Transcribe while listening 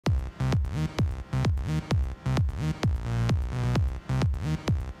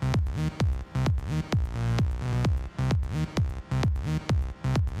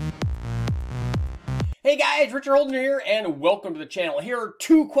Hey guys, Richard Holden here, and welcome to the channel. Here are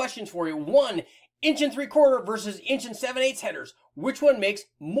two questions for you. One, 1 3/4 versus 1 7/8 headers. Which one makes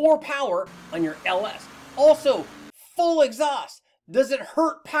more power on your LS? Also, full exhaust. Does it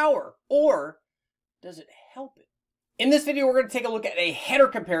hurt power or does it help it? In this video, we're going to take a look at a header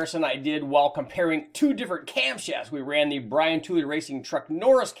comparison I did while comparing two different camshafts. We ran the Brian Tooley Racing Truck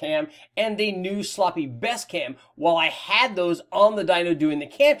Norris cam and the new Sloppy Best cam. While I had those on the dyno doing the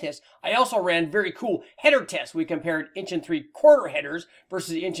cam test, I also ran very cool header tests. We compared 1 3/4 headers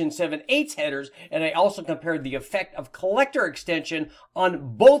versus 1 7/8 headers, and I also compared the effect of collector extension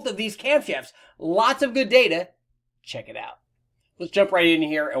on both of these camshafts. Lots of good data. Check it out. Let's jump right in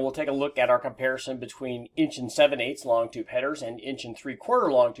here and we'll take a look at our comparison between 1 7/8 long tube headers and 1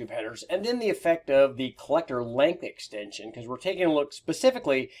 3/4 long tube headers, and then the effect of the collector length extension, because we're taking a look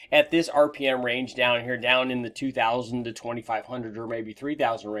specifically at this RPM range down here, down in the 2,000 to 2,500 or maybe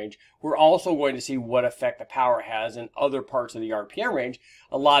 3,000 range. We're also going to see what effect the power has in other parts of the RPM range.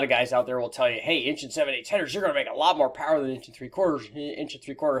 A lot of guys out there will tell you, hey, 1 7/8 headers, you're going to make a lot more power than 1 3/4. 1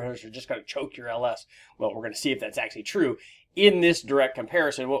 3/4 headers are just going to choke your LS. Well, we're going to see if that's actually true in this direct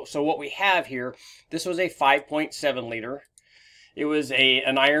comparison. So what we have here, this was a 5.7 liter. It was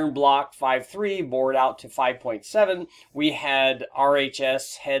an iron block 5.3 bored out to 5.7. We had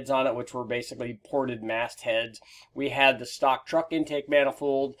RHS heads on it, which were basically ported mast heads. We had the stock truck intake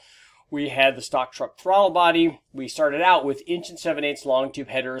manifold. We had the stock truck throttle body. We started out with 1 7/8 long tube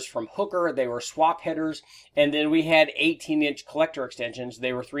headers from Hooker. They were swap headers. And then we had 18-inch collector extensions.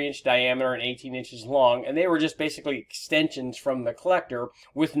 They were 3-inch diameter and 18 inches long. And they were just basically extensions from the collector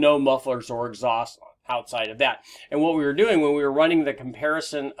with no mufflers or exhaust outside of that. And what we were doing when we were running the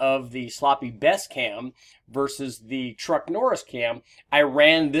comparison of the Sloppy Best cam versus the Truck Norris cam, I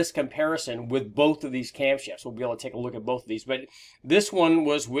ran this comparison with both of these camshafts. We'll be able to take a look at both of these. But this one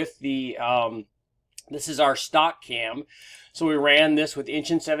was with the, this is our stock cam. So we ran this with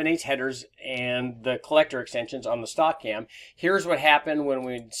 1 7/8 headers and the collector extensions on the stock cam. Here's what happened when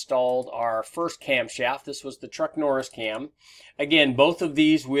we installed our first camshaft. This was the Truck Norris cam. Again, both of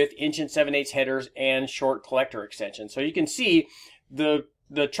these with 1 7/8 headers and short collector extensions. So you can see the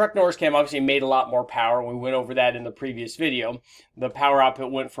Truck Norris cam obviously made a lot more power. We went over that in the previous video. The power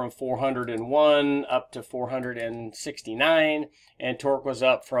output went from 401 up to 469, and torque was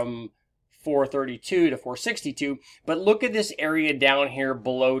up from 432 to 462, but look at this area down here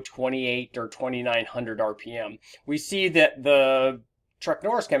below 28 or 2900 RPM. We see that the Truck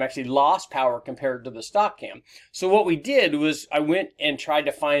Norris cam actually lost power compared to the stock cam. So what we did was I went and tried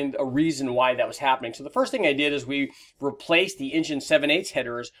to find a reason why that was happening. So the first thing I did is we replaced the 1 7/8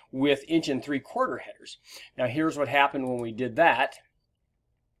 headers with 1 3/4 headers. Now here's what happened when we did that.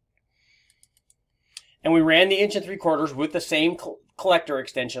 And we ran the 1 3/4 with the same collector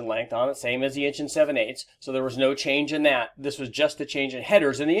extension length on it, same as the 1 7/8. So there was no change in that. This was just the change in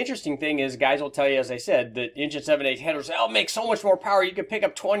headers. And the interesting thing is, guys will tell you, as I said, that 1 7/8 headers, oh, make so much more power. You can pick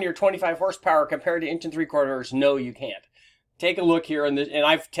up 20 or 25 horsepower compared to 1 3/4. No, you can't. Take a look here, and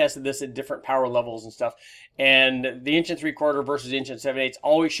I've tested this at different power levels and stuff. And the 1 3/4 versus 1 7/8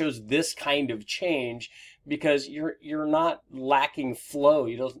 always shows this kind of change, because you're not lacking flow.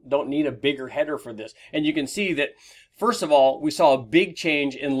 You don't need a bigger header for this. And you can see that, first of all, we saw a big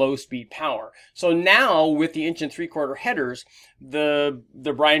change in low speed power. So now with the 1 3/4 headers, the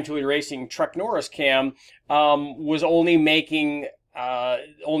Brian Tooley Racing Truck Norris cam was only making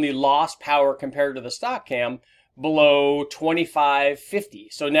only lost power compared to the stock cam below 2550.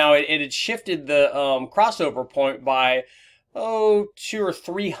 So now it had shifted the crossover point by 200 or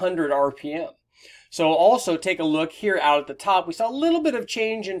 300 RPM. So also take a look here out at the top. We saw a little bit of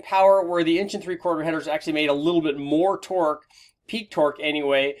change in power where the 1 3/4 headers actually made a little bit more torque, peak torque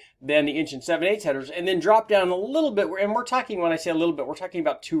anyway, than the 1 7/8 headers, and then dropped down a little bit. And we're talking, when I say a little bit, we're talking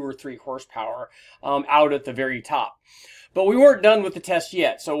about 2 or 3 horsepower out at the very top. But we weren't done with the test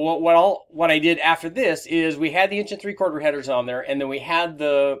yet. So what I did after this is we had the 1 3/4 headers on there, and then we had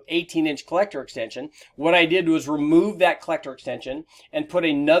the 18-inch collector extension. What I did was remove that collector extension and put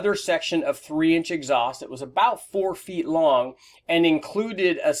another section of 3-inch exhaust. It was about 4 feet long and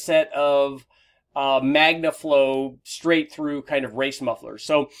included a set of MagnaFlow straight through kind of race mufflers.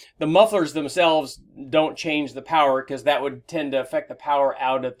 So the mufflers themselves don't change the power, because that would tend to affect the power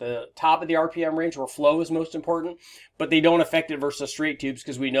out at the top of the RPM range where flow is most important, but they don't affect it versus straight tubes,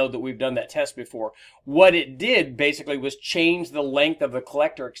 because we know that we've done that test before. What it did basically was change the length of the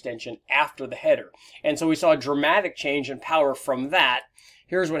collector extension after the header. And so we saw a dramatic change in power from that.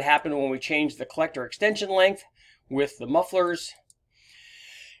 Here's what happened when we changed the collector extension length with the mufflers.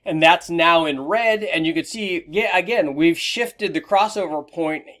 And that's now in red, and you can see, yeah, again, we've shifted the crossover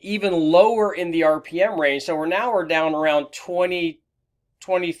point even lower in the RPM range. So we're down around 23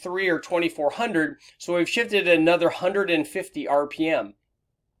 or 2400. So we've shifted another 150 RPM.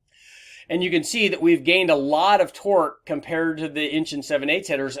 And you can see that we've gained a lot of torque compared to the 1 7/8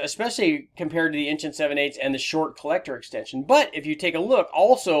 headers, especially compared to the 1 7/8 and the short collector extension. But if you take a look,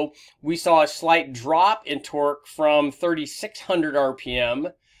 also, we saw a slight drop in torque from 3600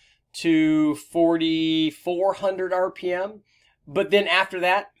 RPM to 4400 RPM. But then after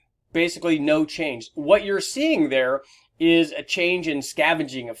that, basically no change. What you're seeing there is a change in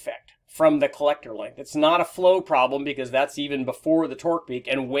scavenging effect from the collector length. It's not a flow problem because that's even before the torque peak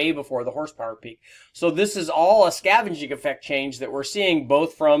and way before the horsepower peak. So this is all a scavenging effect change that we're seeing,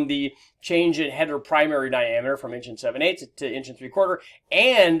 both from the change in header primary diameter from 1 7/8 to 1 3/4,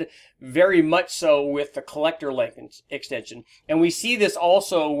 and very much so with the collector length extension. And we see this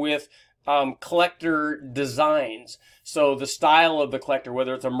also with collector designs. So the style of the collector,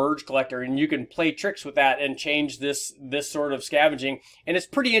 whether it's a merge collector, and you can play tricks with that and change this sort of scavenging, and it's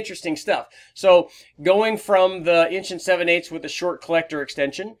pretty interesting stuff. So going from the 1 7/8 with a short collector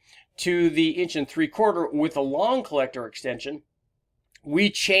extension to the 1 3/4 with a long collector extension,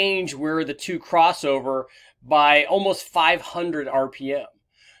 we change where the two crossover by almost 500 RPM.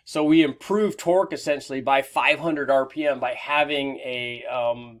 So we improve torque essentially by 500 RPM by having a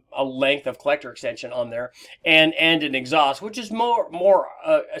length of collector extension on there, and an exhaust, which is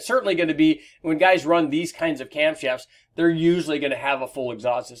certainly going to be, when guys run these kinds of camshafts, they're usually going to have a full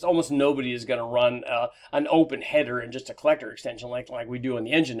exhaust system. Almost nobody is going to run an open header and just a collector extension like we do in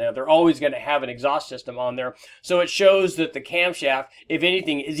the engine now. They're always going to have an exhaust system on there. So it shows that the camshaft, if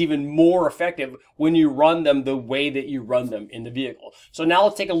anything, is even more effective when you run them the way that you run them in the vehicle. So now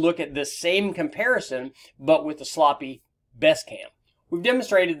let's take a look at this same comparison, but with the sloppy best cam. We've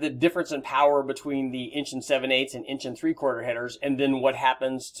demonstrated the difference in power between the 1 7/8 and 1 3/4 headers, and then what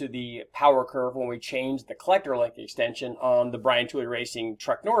happens to the power curve when we change the collector length extension on the Brian Tooley Racing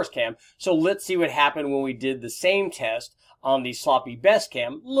Truck Norris cam. So let's see what happened when we did the same test on the sloppy best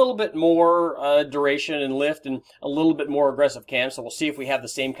cam. A little bit more duration and lift and a little bit more aggressive cam. So we'll see if we have the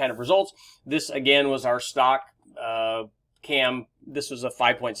same kind of results. This again was our stock cam. This was a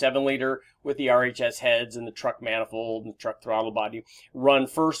 5.7 liter with the RHS heads and the truck manifold and the truck throttle body. Run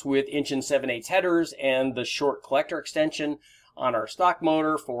first with 1 7/8 headers and the short collector extension on our stock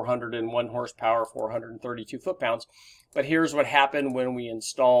motor, 401 horsepower, 432 foot-pounds. But here's what happened when we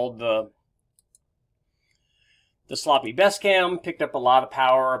installed the sloppy best cam. Picked up a lot of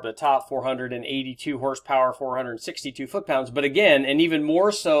power up the top, 482 horsepower, 462 foot-pounds. But again, and even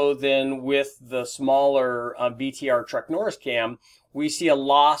more so than with the smaller BTR Truck Norris cam, we see a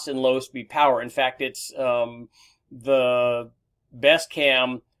loss in low-speed power. In fact, it's the best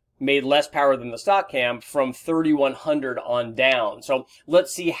cam made less power than the stock cam from 3100 on down. So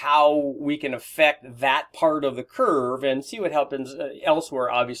let's see how we can affect that part of the curve and see what happens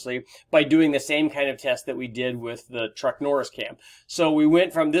elsewhere, obviously, by doing the same kind of test that we did with the Truck Norris cam. So we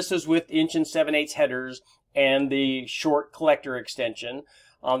went from, this is with 1 7/8 headers and the short collector extension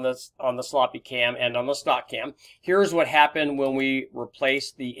on the sloppy cam and on the stock cam. Here's what happened when we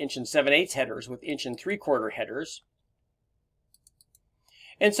replaced the 1 7/8 headers with 1 3/4 headers.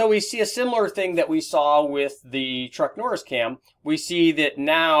 And so we see a similar thing that we saw with the Truck Norris cam. We see that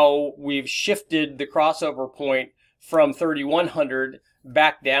now we've shifted the crossover point from 3100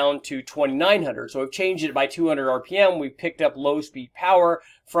 back down to 2900. So we've changed it by 200 RPM. We picked up low speed power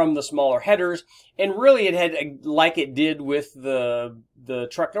from the smaller headers. And really it had, like it did with the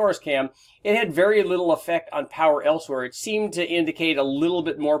Truck Norris cam, it had very little effect on power elsewhere. It seemed to indicate a little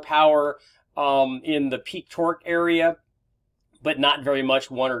bit more power in the peak torque area, but not very much,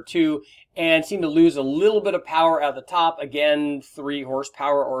 1 or 2, and seemed to lose a little bit of power at the top, again, 3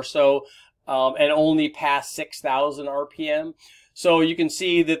 horsepower or so, and only past 6,000 RPM. So you can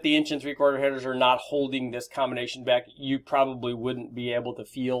see that the 1 3/4 headers are not holding this combination back. You probably wouldn't be able to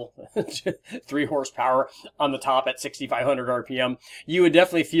feel 3 horsepower on the top at 6,500 RPM. You would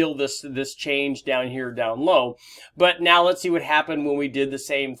definitely feel this change down here, down low. But now let's see what happened when we did the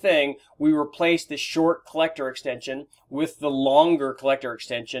same thing. We replaced the short collector extension with the longer collector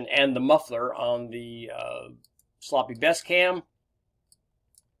extension and the muffler on the sloppy best cam.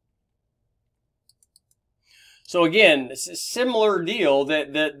 So again, it's a similar deal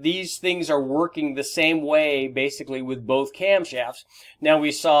that these things are working the same way basically with both camshafts. Now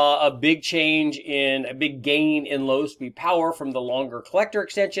we saw a big gain in low speed power from the longer collector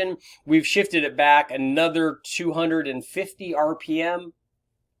extension. We've shifted it back another 250 RPM.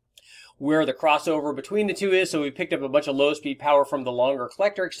 where the crossover between the two is. So we picked up a bunch of low speed power from the longer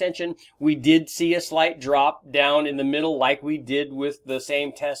collector extension. We did see a slight drop down in the middle like we did with the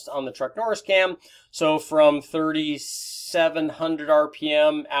same test on the Truck Norris cam. So from 3,700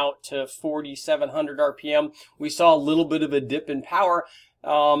 RPM out to 4,700 RPM, we saw a little bit of a dip in power.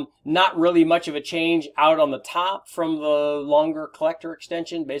 Not really much of a change out on the top from the longer collector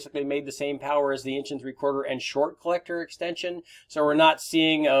extension. Basically made the same power as the 1 3/4 and short collector extension. So we're not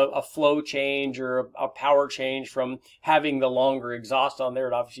seeing a flow change or a power change from having the longer exhaust on there.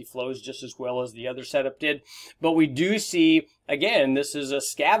 It obviously flows just as well as the other setup did. But we do see, again, this is a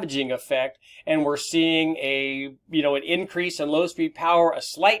scavenging effect, and we're seeing an increase in low speed power, a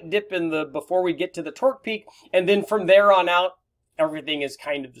slight dip in before we get to the torque peak, and then from there on out, everything is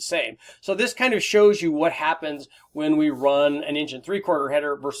kind of the same. So this kind of shows you what happens when we run an 1 3/4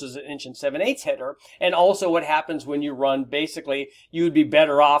 header versus an 1 7/8 header, and also what happens when you run, basically, you would be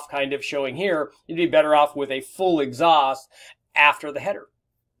better off, kind of showing here, you'd be better off with a full exhaust after the header.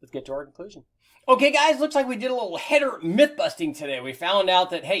 Let's get to our conclusion. Okay, guys, looks like we did a little header myth busting today. We found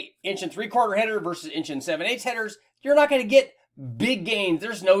out that, hey, 1 3/4 header versus 1 7/8 headers, you're not going to get big gains.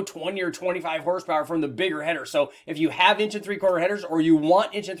 There's no 20 or 25 horsepower from the bigger header. So if you have 1 3/4 headers or you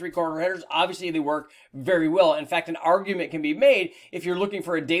want 1 3/4 headers, obviously they work very well. In fact, an argument can be made if you're looking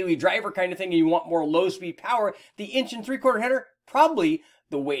for a daily driver kind of thing and you want more low speed power, the 1 3/4 header, probably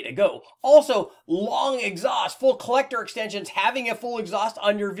the way to go. Also, long exhaust, full collector extensions, having a full exhaust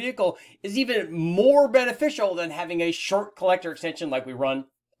on your vehicle is even more beneficial than having a short collector extension like we run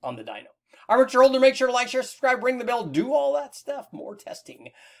on the dyno. I'm Richard Holder. Make sure to like, share, subscribe, ring the bell, do all that stuff. More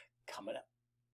testing coming up.